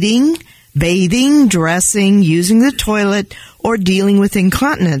eating, bathing, dressing, using the toilet, or dealing with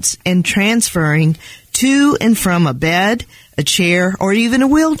incontinence and transferring to and from a bed, a chair, or even a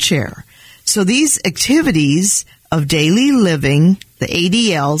wheelchair. So these activities of daily living, the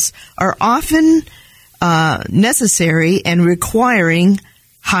ADLs, are often necessary and requiring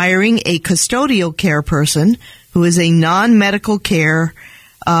hiring a custodial care person who is a non-medical care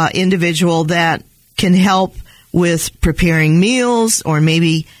individual that can help with preparing meals or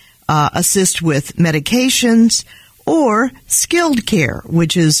maybe assist with medications, or skilled care,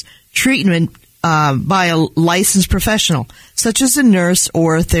 which is treatment by a licensed professional, such as a nurse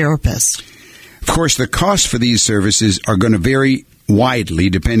or a therapist. Of course, the costs for these services are going to vary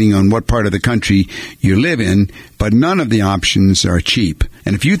widely depending on what part of the country you live in, but none of the options are cheap.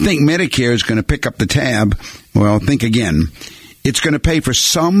 And if you think Medicare is going to pick up the tab, well, think again. It's going to pay for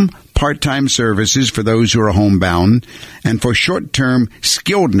some part-time services for those who are homebound and for short-term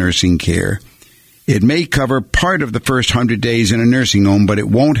skilled nursing care. It may cover part of the first 100 days in a nursing home, but it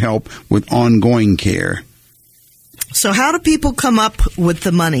won't help with ongoing care. So how do people come up with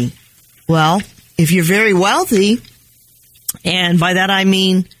the money? Well, if you're very wealthy, and by that I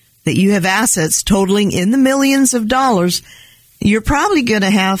mean that you have assets totaling in the millions of dollars, you're probably going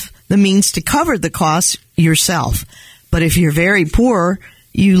to have the means to cover the costs yourself. But if you're very poor,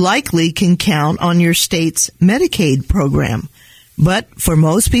 you likely can count on your state's Medicaid program. But for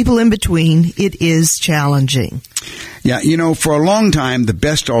most people in between, it is challenging. Yeah, for a long time, the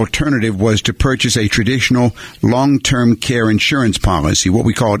best alternative was to purchase a traditional long-term care insurance policy, what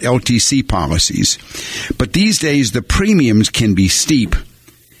we called LTC policies. But these days, the premiums can be steep,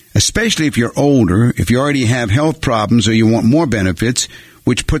 especially if you're older, if you already have health problems or you want more benefits,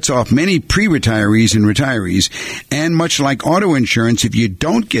 which puts off many pre-retirees and retirees. And much like auto insurance, if you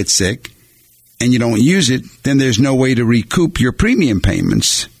don't get sick and you don't use it, then there's no way to recoup your premium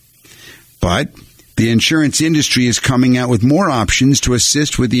payments. But the insurance industry is coming out with more options to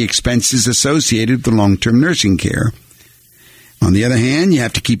assist with the expenses associated with long-term nursing care. On the other hand, you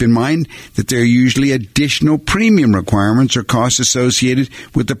have to keep in mind that there are usually additional premium requirements or costs associated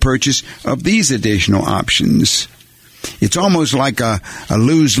with the purchase of these additional options. It's almost like a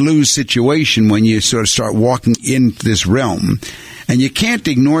lose-lose situation when you sort of start walking into this realm. And you can't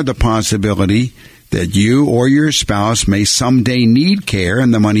ignore the possibility that you or your spouse may someday need care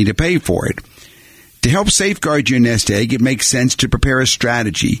and the money to pay for it. To help safeguard your nest egg, it makes sense to prepare a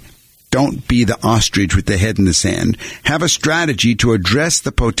strategy. Don't be the ostrich with the head in the sand. Have a strategy to address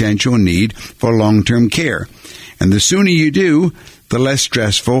the potential need for long-term care. And the sooner you do, the less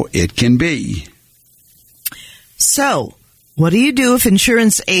stressful it can be. So, what do you do if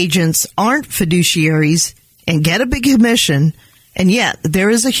insurance agents aren't fiduciaries and get a big commission, and yet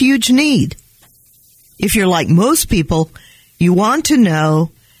there is a huge need? If you're like most people, you want to know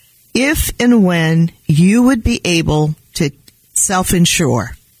if and when you would be able to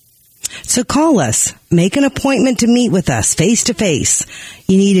self-insure. So call us. Make an appointment to meet with us face to face.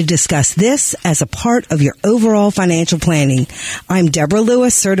 You need to discuss this as a part of your overall financial planning. I'm Deborah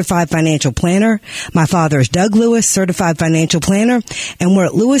Lewis, Certified Financial Planner. My father is Doug Lewis, Certified Financial Planner. And we're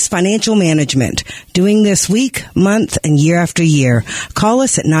at Lewis Financial Management, doing this week, month, and year after year. Call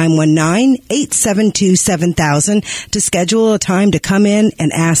us at 919-872-7000 to schedule a time to come in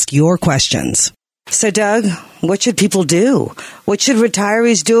and ask your questions. So, Doug, what should people do? What should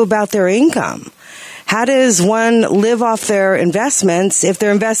retirees do about their income? How does one live off their investments if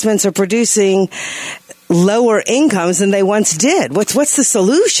their investments are producing lower incomes than they once did? What's the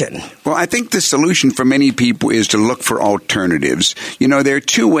solution? Well, I think the solution for many people is to look for alternatives. There are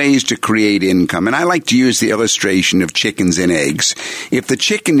two ways to create income, and I like to use the illustration of chickens and eggs. If the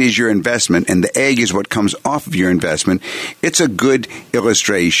chicken is your investment and the egg is what comes off of your investment, it's a good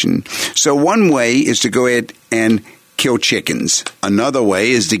illustration. So one way is to go ahead and kill chickens. Another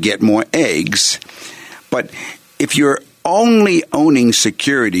way is to get more eggs. But if you're only owning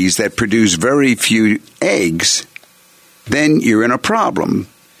securities that produce very few eggs, then you're in a problem.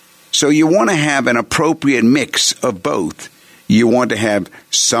 So you want to have an appropriate mix of both. You want to have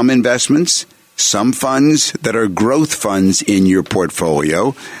some investments, some funds that are growth funds in your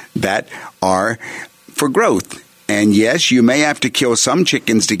portfolio that are for growth. And yes, you may have to kill some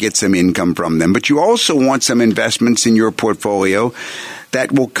chickens to get some income from them, but you also want some investments in your portfolio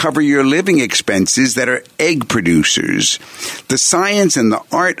that will cover your living expenses that are egg producers. The science and the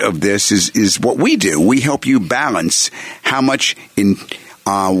art of this is what we do. We help you balance how much in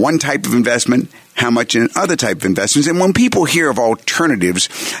one type of investment, how much in other type of investments. And when people hear of alternatives,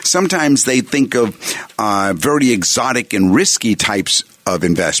 sometimes they think of very exotic and risky types of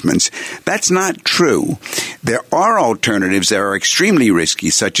investments. That's not true. There are alternatives that are extremely risky,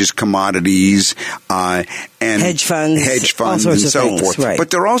 such as commodities and hedge funds and so forth. Right.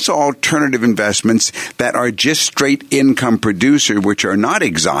 But there are also alternative investments that are just straight income producer, which are not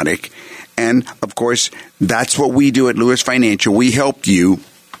exotic. And, of course, that's what we do at Lewis Financial. We help you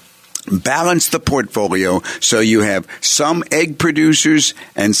balance the portfolio so you have some egg producers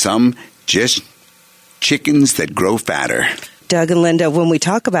and some just chickens that grow fatter. Doug and Linda, when we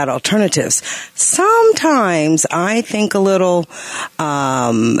talk about alternatives, sometimes I think a little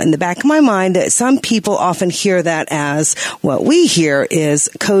in the back of my mind that some people often hear that as what we hear is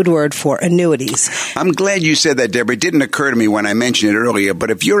code word for annuities. I'm glad you said that, Deborah. It didn't occur to me when I mentioned it earlier,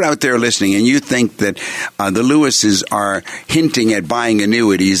 but if you're out there listening and you think that the Lewises are hinting at buying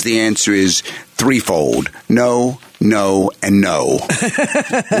annuities, the answer is threefold. No, and no.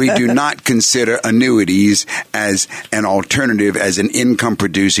 We do not consider annuities as an alternative, as an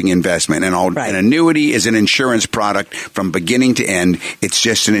income-producing investment. An annuity is an insurance product from beginning to end. It's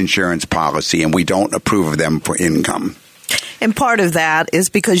just an insurance policy, and we don't approve of them for income. And part of that is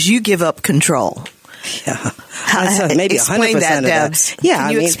because you give up control. Yeah. Maybe 100% that, of Deb. that. Yeah,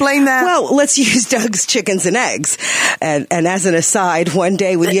 Can you explain that? Well, let's use Doug's chickens and eggs. And as an aside, one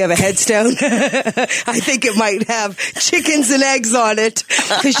day when you have a headstone, I think it might have chickens and eggs on it,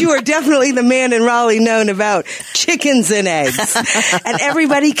 because you are definitely the man in Raleigh known about chickens and eggs. And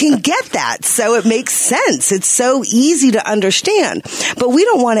everybody can get that, so it makes sense. It's so easy to understand. But we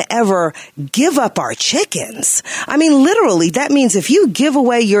don't want to ever give up our chickens. I mean, literally, that means if you give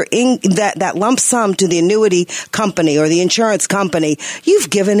away that lump sum to the annuity company or the insurance company, you've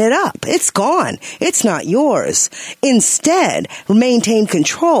given it up. It's gone. It's not yours. Instead, maintain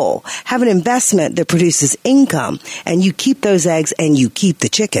control. Have an investment that produces income, and you keep those eggs and you keep the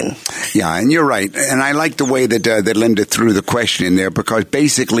chicken. Yeah, and you're right. And I like the way that Linda threw the question in there, because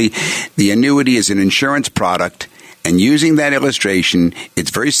basically the annuity is an insurance product. And using that illustration,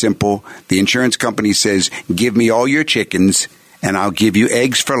 it's very simple. The insurance company says, give me all your chickens and I'll give you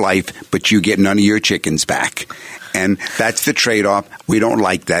eggs for life, but you get none of your chickens back. And that's the trade-off. We don't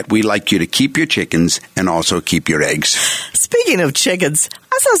like that. We like you to keep your chickens and also keep your eggs. Speaking of chickens,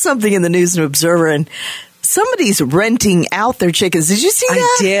 I saw something in the News and Observer, and somebody's renting out their chickens. Did you see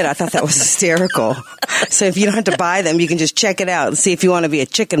that? I did. I thought that was hysterical. So if you don't have to buy them, you can just check it out and see if you want to be a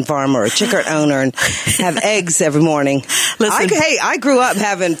chicken farmer or a chicken owner and have eggs every morning. Listen, I grew up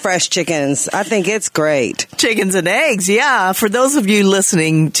having fresh chickens. I think it's great. Chickens and eggs, yeah. For those of you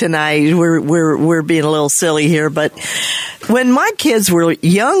listening tonight, we're being a little silly here, but when my kids were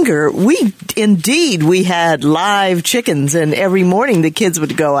younger, we had live chickens, and every morning the kids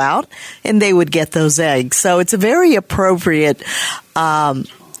would go out and they would get those eggs. So it's a very appropriate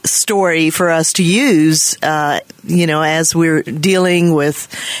story for us to use, as we're dealing with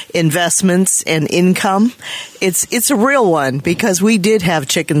investments and income. It's a real one, because we did have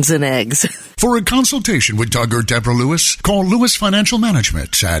chickens and eggs. For a consultation with Doug or Deborah Lewis, call Lewis Financial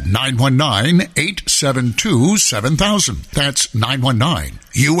Management at 919-872-7000. That's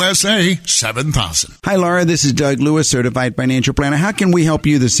 919-USA-7000. Hi, Laura. This is Doug Lewis, Certified Financial Planner. How can we help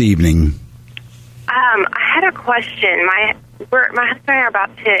you this evening? I had a question. My husband and I are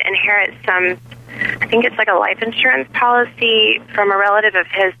about to inherit some, I think it's like a life insurance policy from a relative of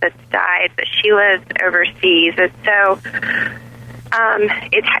his that's died, but she lives overseas. And so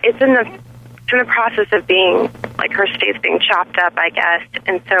it's in the process of being, like, her state's being chopped up, I guess.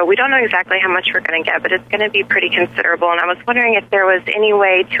 And so we don't know exactly how much we're going to get, but it's going to be pretty considerable. And I was wondering if there was any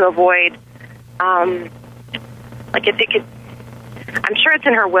way to avoid, if it could, I'm sure it's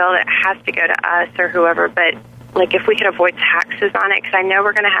in her will that it has to go to us or whoever, but like if we could avoid taxes on it, because I know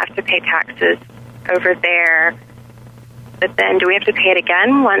we're going to have to pay taxes over there. But then do we have to pay it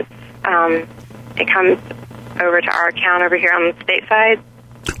again once it comes over to our account over here on the state side?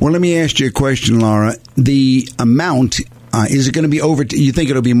 Well, let me ask you a question, Laura. The amount, is it going to be over, you think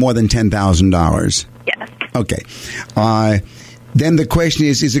it'll be more than $10,000? Yes. Okay. Then the question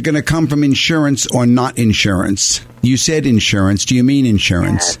is it going to come from insurance or not insurance? You said insurance. Do you mean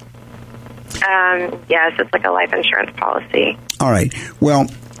insurance? Yes, it's like a life insurance policy. All right. Well,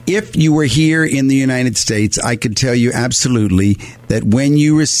 if you were here in the United States, I could tell you absolutely that when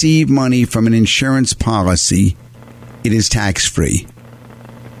you receive money from an insurance policy, it is tax-free.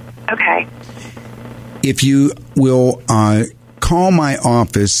 Okay. If you will call my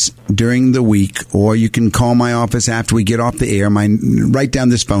office during the week, or you can call my office after we get off the air, write down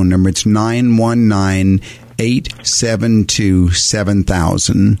this phone number. It's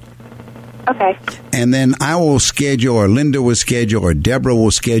 919-872-7000. Okay. And then I will schedule, or Linda will schedule, or Deborah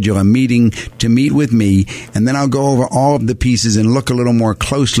will schedule a meeting to meet with me, and then I'll go over all of the pieces and look a little more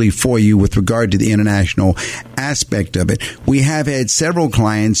closely for you with regard to the international aspect of it. We have had several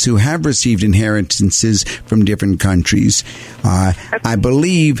clients who have received inheritances from different countries. I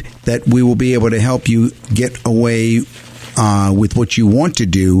believe that we will be able to help you get away with what you want to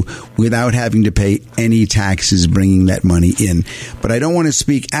do without having to pay any taxes bringing that money in. But I don't want to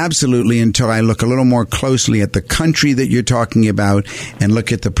speak absolutely until I look a little more closely at the country that you're talking about and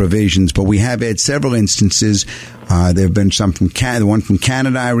look at the provisions. But we have had several instances. There have been some from one from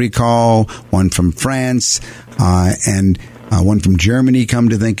Canada, I recall, one from France, and one from Germany, come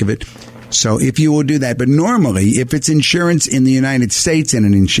to think of it. So if you will do that, but normally, if it's insurance in the United States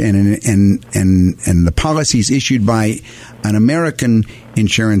and the policy is issued by an American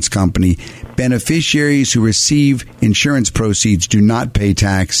insurance company, beneficiaries who receive insurance proceeds do not pay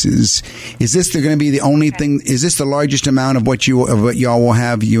taxes. Is this going to be the only thing? Is this the largest amount of what y'all will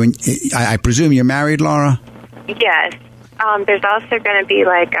have? I presume you're married, Laura? Yes. There's also going to be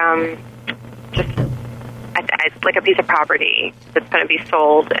it's like a piece of property that's going to be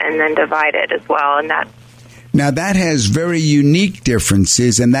sold and then divided as well, and that's Now, that has very unique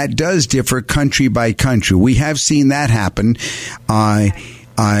differences, and that does differ country by country. We have seen that happen.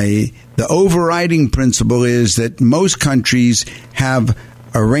 The overriding principle is that most countries have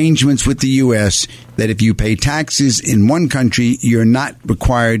arrangements with the U.S. that if you pay taxes in one country, you're not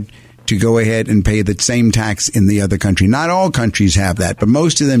required to go ahead and pay the same tax in the other country. Not all countries have that, but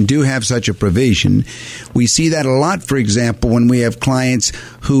most of them do have such a provision. We see that a lot, for example, when we have clients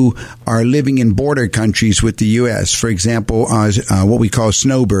who are living in border countries with the U.S. For example, what we call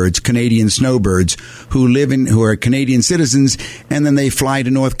snowbirds, Canadian snowbirds, who are Canadian citizens, and then they fly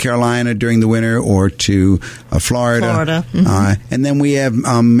to North Carolina during the winter or to Florida. Mm-hmm. And then we have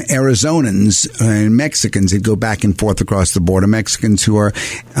Arizonans and Mexicans that go back and forth across the border. Mexicans who are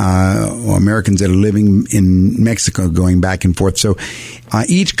or Americans that are living in Mexico going back and forth. So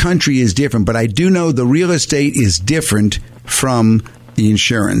each country is different, but I do know the real estate is different from the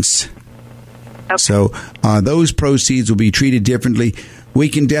insurance. Okay. So those proceeds will be treated differently. We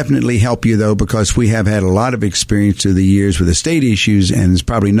can definitely help you, though, because we have had a lot of experience through the years with estate issues, and there's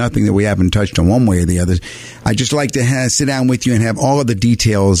probably nothing that we haven't touched on one way or the other. I'd just like to sit down with you and have all of the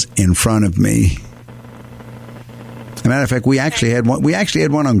details in front of me. As a matter of fact, we actually had one. We actually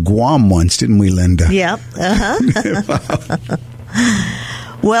had one on Guam once, didn't we, Linda? Yep.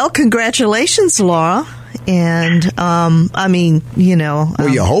 Well, congratulations, Laura. And I mean, you know. Well,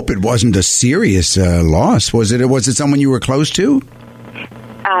 you hope it wasn't a serious loss, was it? Was it someone you were close to?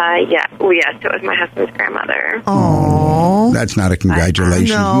 Yes, it was my husband's grandmother. Oh, that's not a congratulations.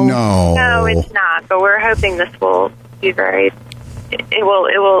 No, it's not. But we're hoping this will be very. It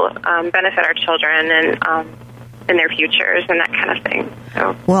will benefit our children and. In their futures and that kind of thing.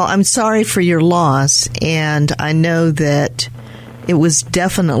 So. Well, I'm sorry for your loss, and I know that it was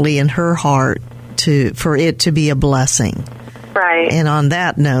definitely in her heart for it to be a blessing. Right. And on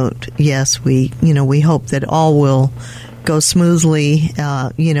that note, yes, we hope that all will go smoothly.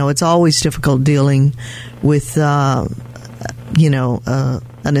 It's always difficult dealing with an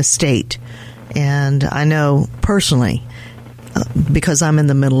estate, and I know personally. Because I'm in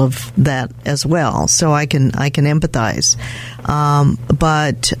the middle of that as well, so I can empathize.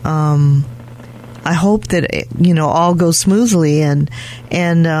 But I hope that all goes smoothly. And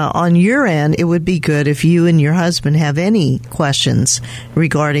on your end, it would be good if you and your husband have any questions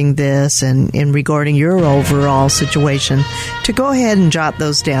regarding this and weregarding your overall situation, to go ahead and jot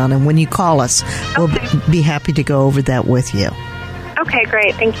those down. And when you call us, we'll be happy to go over that with you. Okay,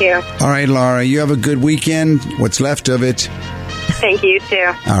 great. Thank you. All right, Laura, you have a good weekend. What's left of it. Thank you, too.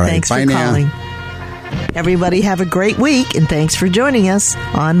 All right, thanks bye for calling. Now. Everybody have a great week, and thanks for joining us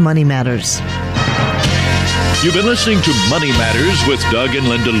on Money Matters. You've been listening to Money Matters with Doug and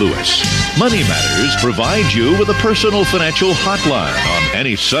Linda Lewis. Money Matters provides you with a personal financial hotline on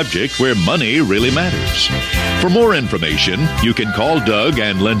any subject where money really matters. For more information, you can call Doug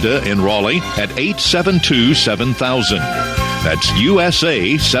and Linda in Raleigh at 872-7000. That's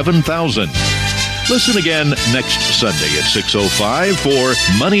USA 7000. Listen again next Sunday at 6:05 for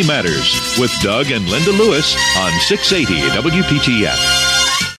Money Matters with Doug and Linda Lewis on 680 WPTF.